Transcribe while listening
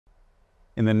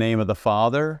In the name of the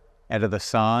Father, and of the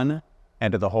Son,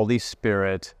 and of the Holy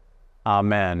Spirit.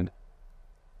 Amen.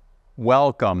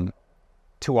 Welcome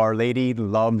to Our Lady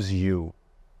Loves You.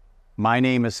 My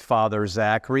name is Father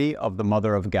Zachary of the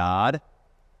Mother of God,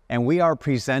 and we are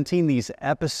presenting these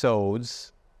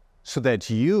episodes so that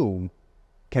you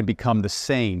can become the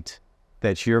saint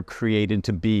that you're created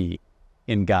to be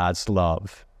in God's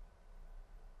love.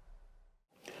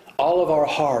 All of our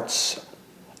hearts,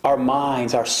 our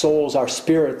minds, our souls, our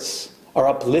spirits are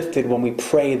uplifted when we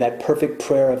pray that perfect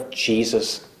prayer of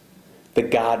Jesus, the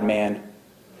God-man,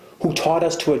 who taught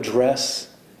us to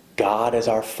address God as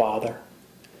our Father.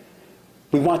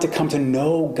 We want to come to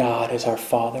know God as our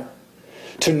Father,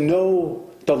 to know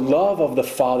the love of the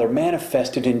Father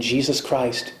manifested in Jesus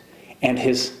Christ and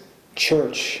His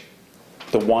church,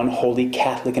 the one holy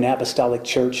Catholic and Apostolic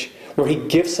Church, where He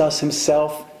gifts us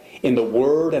Himself in the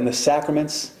Word and the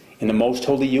sacraments, in the Most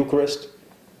Holy Eucharist,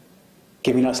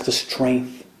 giving us the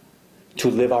strength to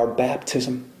live our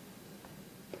baptism.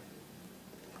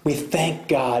 We thank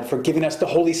God for giving us the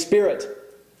Holy Spirit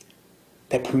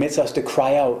that permits us to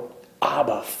cry out,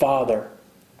 Abba, Father,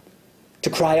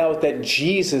 to cry out that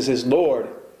Jesus is Lord.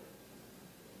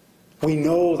 We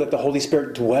know that the Holy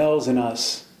Spirit dwells in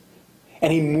us,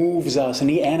 and He moves us,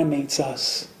 and He animates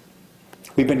us.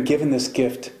 We've been given this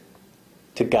gift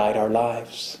to guide our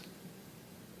lives.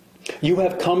 You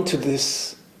have come to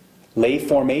this lay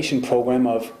formation program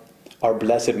of our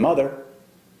Blessed Mother,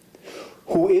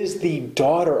 who is the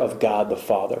daughter of God the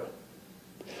Father,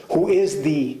 who is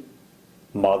the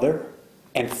mother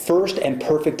and first and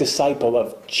perfect disciple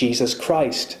of Jesus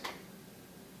Christ.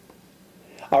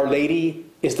 Our Lady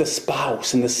is the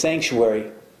spouse in the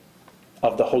sanctuary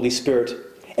of the Holy Spirit,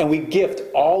 and we gift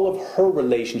all of her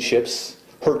relationships,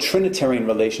 her Trinitarian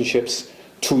relationships,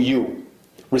 to you.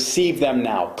 Receive them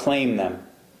now. Claim them.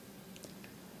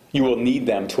 You will need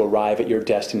them to arrive at your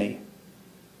destiny.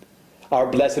 Our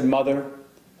Blessed Mother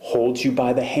holds you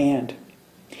by the hand,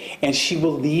 and she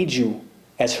will lead you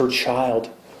as her child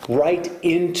right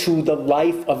into the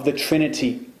life of the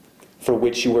Trinity for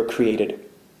which you were created.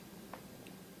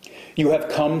 You have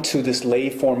come to this lay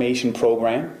formation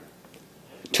program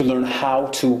to learn how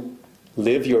to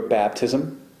live your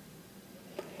baptism,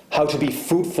 how to be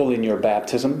fruitful in your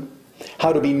baptism,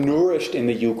 how to be nourished in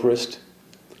the Eucharist,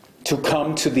 to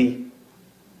come to the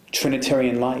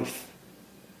Trinitarian life,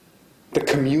 the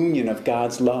communion of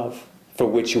God's love for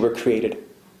which you were created.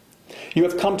 You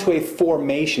have come to a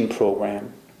formation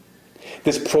program.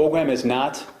 This program is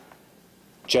not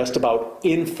just about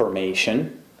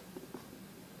information.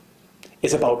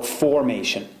 It's about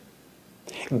formation.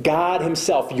 God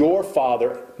Himself, your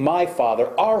Father, my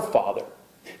Father, our Father,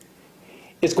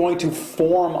 is going to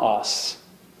form us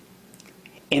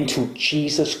into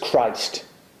Jesus Christ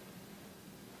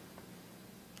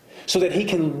so that He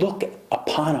can look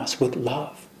upon us with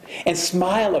love and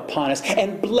smile upon us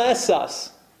and bless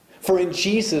us. For in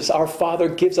Jesus, our Father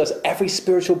gives us every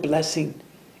spiritual blessing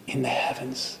in the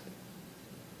heavens.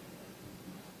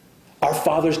 Our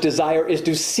Father's desire is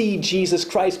to see Jesus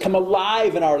Christ come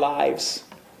alive in our lives.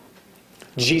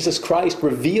 Jesus Christ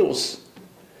reveals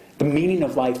the meaning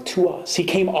of life to us. He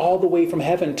came all the way from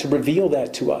heaven to reveal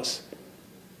that to us.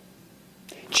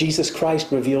 Jesus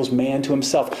Christ reveals man to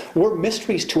himself. We're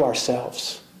mysteries to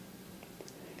ourselves.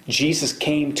 Jesus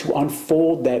came to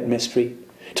unfold that mystery,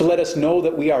 to let us know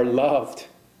that we are loved,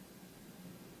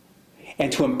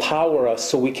 and to empower us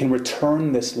so we can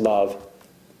return this love.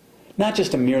 Not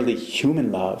just a merely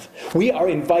human love. We are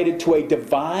invited to a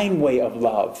divine way of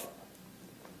love.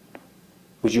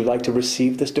 Would you like to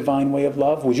receive this divine way of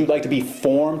love? Would you like to be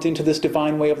formed into this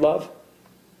divine way of love?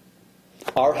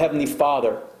 Our Heavenly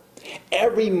Father,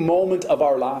 every moment of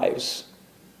our lives,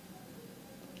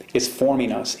 is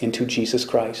forming us into Jesus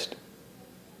Christ.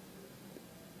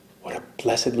 What a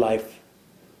blessed life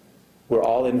we're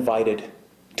all invited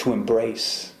to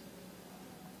embrace.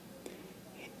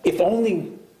 If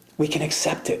only we can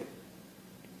accept it.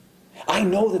 I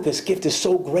know that this gift is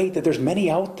so great that there's many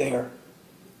out there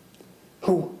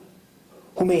who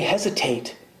may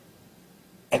hesitate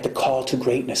at the call to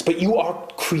greatness. But you are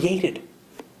created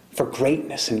for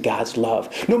greatness in God's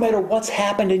love. No matter what's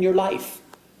happened in your life,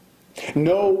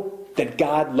 know that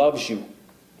God loves you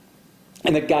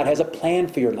and that God has a plan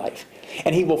for your life.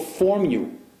 And He will form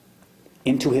you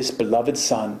into His beloved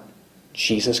Son,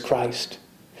 Jesus Christ.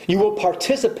 You will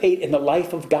participate in the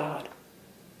life of God.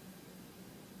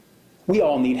 We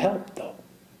all need help, though.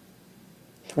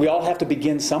 We all have to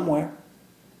begin somewhere.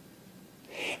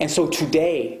 And so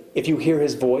today, if you hear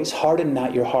His voice, harden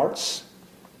not your hearts.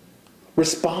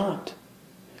 Respond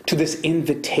to this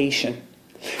invitation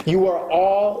You are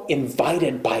all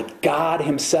invited by God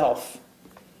Himself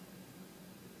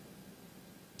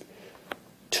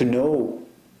to know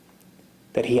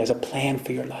that He has a plan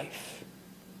for your life,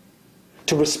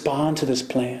 to respond to this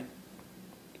plan,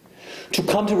 to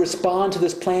come to respond to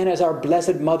this plan as our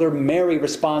Blessed Mother Mary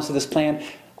responds to this plan.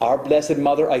 Our Blessed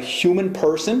Mother, a human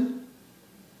person,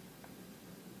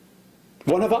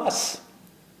 one of us,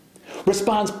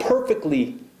 responds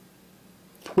perfectly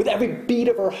with every beat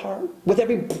of her heart, with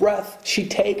every breath she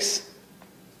takes,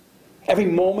 every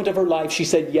moment of her life. She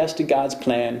said yes to God's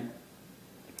plan.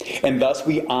 And thus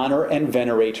we honor and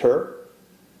venerate her.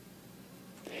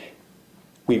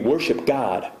 We worship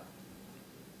God.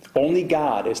 Only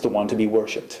God is the one to be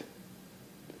worshipped.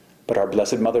 But our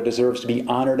Blessed Mother deserves to be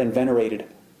honored and venerated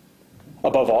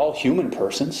above all human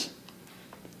persons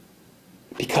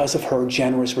because of her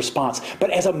generous response.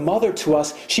 But as a mother to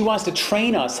us, she wants to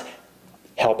train us,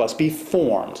 help us be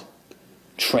formed.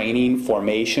 Training,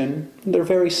 formation, they're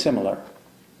very similar.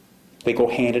 They go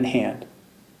hand in hand.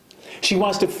 She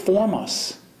wants to form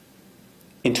us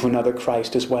into another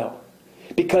Christ as well.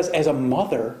 Because as a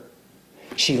mother,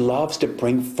 she loves to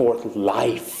bring forth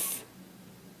life.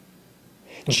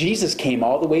 Jesus came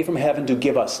all the way from heaven to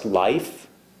give us life,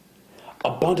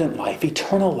 abundant life,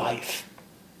 eternal life.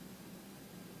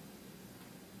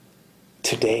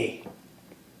 Today,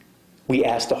 we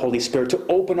ask the Holy Spirit to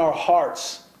open our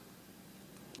hearts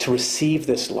to receive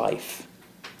this life.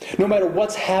 No matter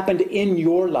what's happened in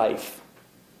your life,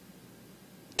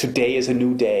 today is a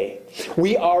new day.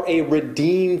 We are a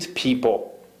redeemed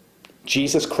people.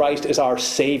 Jesus Christ is our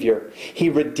Savior. He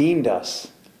redeemed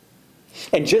us.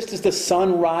 And just as the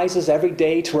sun rises every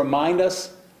day to remind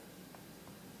us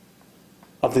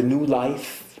of the new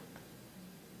life,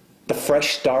 the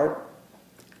fresh start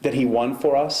that He won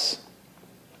for us,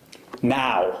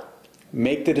 now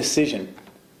make the decision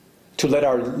to let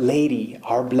Our Lady,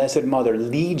 our Blessed Mother,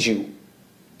 lead you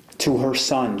to her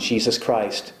Son, Jesus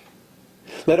Christ.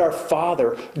 Let our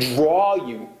Father draw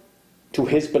you to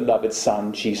His beloved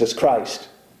Son, Jesus Christ.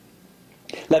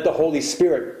 Let the Holy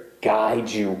Spirit guide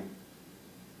you.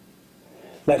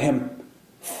 Let Him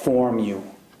form you.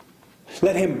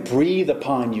 Let Him breathe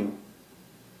upon you.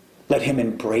 Let Him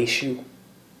embrace you.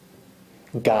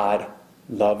 God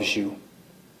loves you.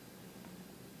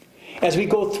 As we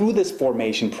go through this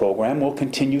formation program, we'll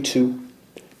continue to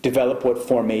develop what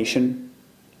formation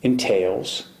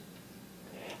entails,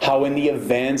 how in the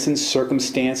events and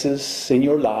circumstances in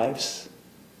your lives,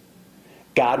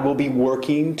 God will be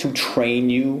working to train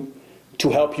you, to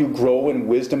help you grow in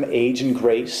wisdom, age, and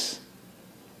grace,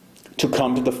 to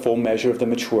come to the full measure of the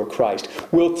mature Christ.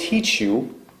 We'll teach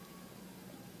you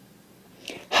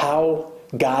how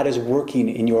God is working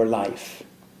in your life.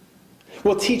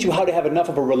 We'll teach you how to have enough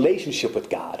of a relationship with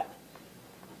God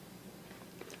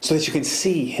so that you can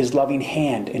see His loving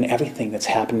hand in everything that's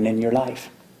happening in your life.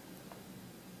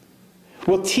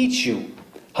 We'll teach you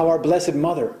how our Blessed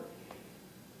Mother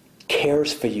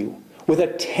cares for you with a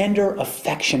tender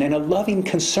affection and a loving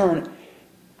concern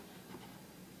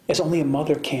as only a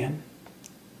mother can,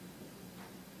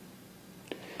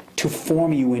 to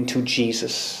form you into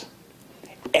Jesus.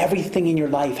 Everything in your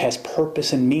life has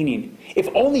purpose and meaning, if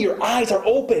only your eyes are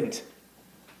opened.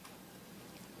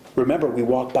 Remember, we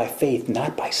walk by faith,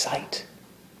 not by sight.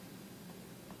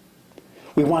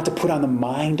 We want to put on the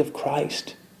mind of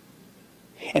Christ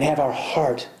and have our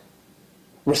heart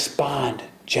respond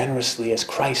generously as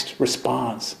Christ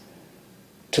responds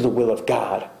to the will of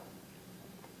God.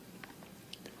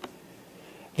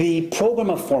 The program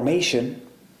of formation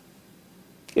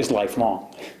is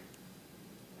lifelong.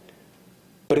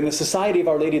 But in the Society of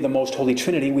Our Lady of the Most Holy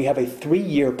Trinity, we have a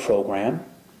 3-year program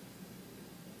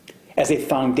as a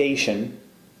foundation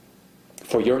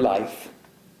for your life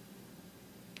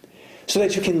so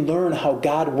that you can learn how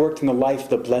God worked in the life of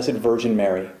the Blessed Virgin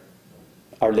Mary,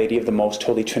 Our Lady of the Most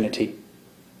Holy Trinity,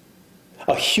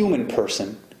 a human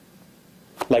person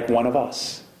like one of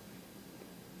us,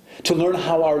 to learn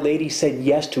how Our Lady said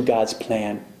yes to God's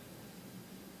plan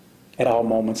at all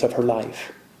moments of her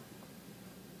life.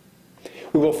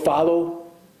 We will follow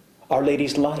Our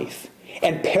Lady's life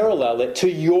and parallel it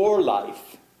to your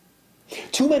life.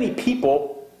 Too many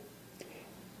people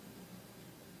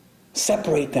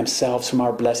separate themselves from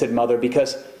our Blessed Mother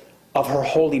because of her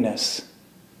holiness.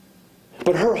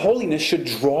 But her holiness should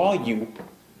draw you.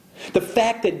 The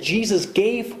fact that Jesus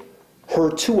gave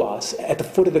her to us at the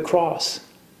foot of the cross,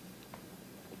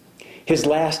 His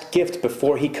last gift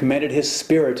before He commended His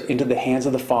Spirit into the hands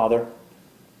of the Father.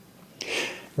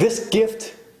 This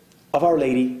gift of Our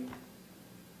Lady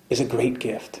is a great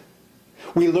gift.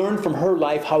 We learn from her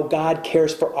life how God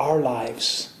cares for our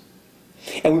lives.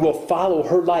 And we will follow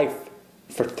her life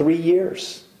for 3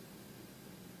 years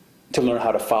to learn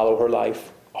how to follow her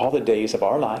life all the days of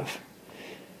our life.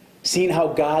 Seeing how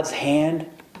God's hand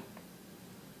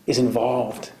is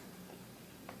involved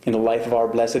in the life of our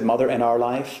Blessed Mother and our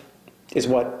life is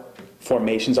what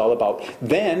formation's all about.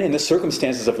 Then, in the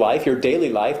circumstances of life, your daily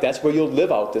life, that's where you'll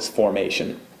live out this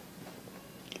formation.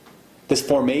 This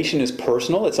formation is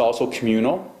personal, it's also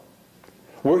communal.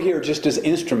 We're here just as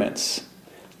instruments.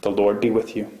 The Lord be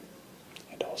with you,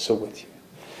 and also with you.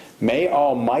 May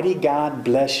Almighty God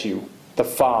bless you, the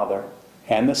Father,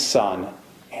 and the Son,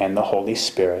 and the Holy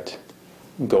Spirit.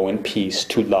 Go in peace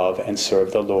to love and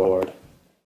serve the Lord.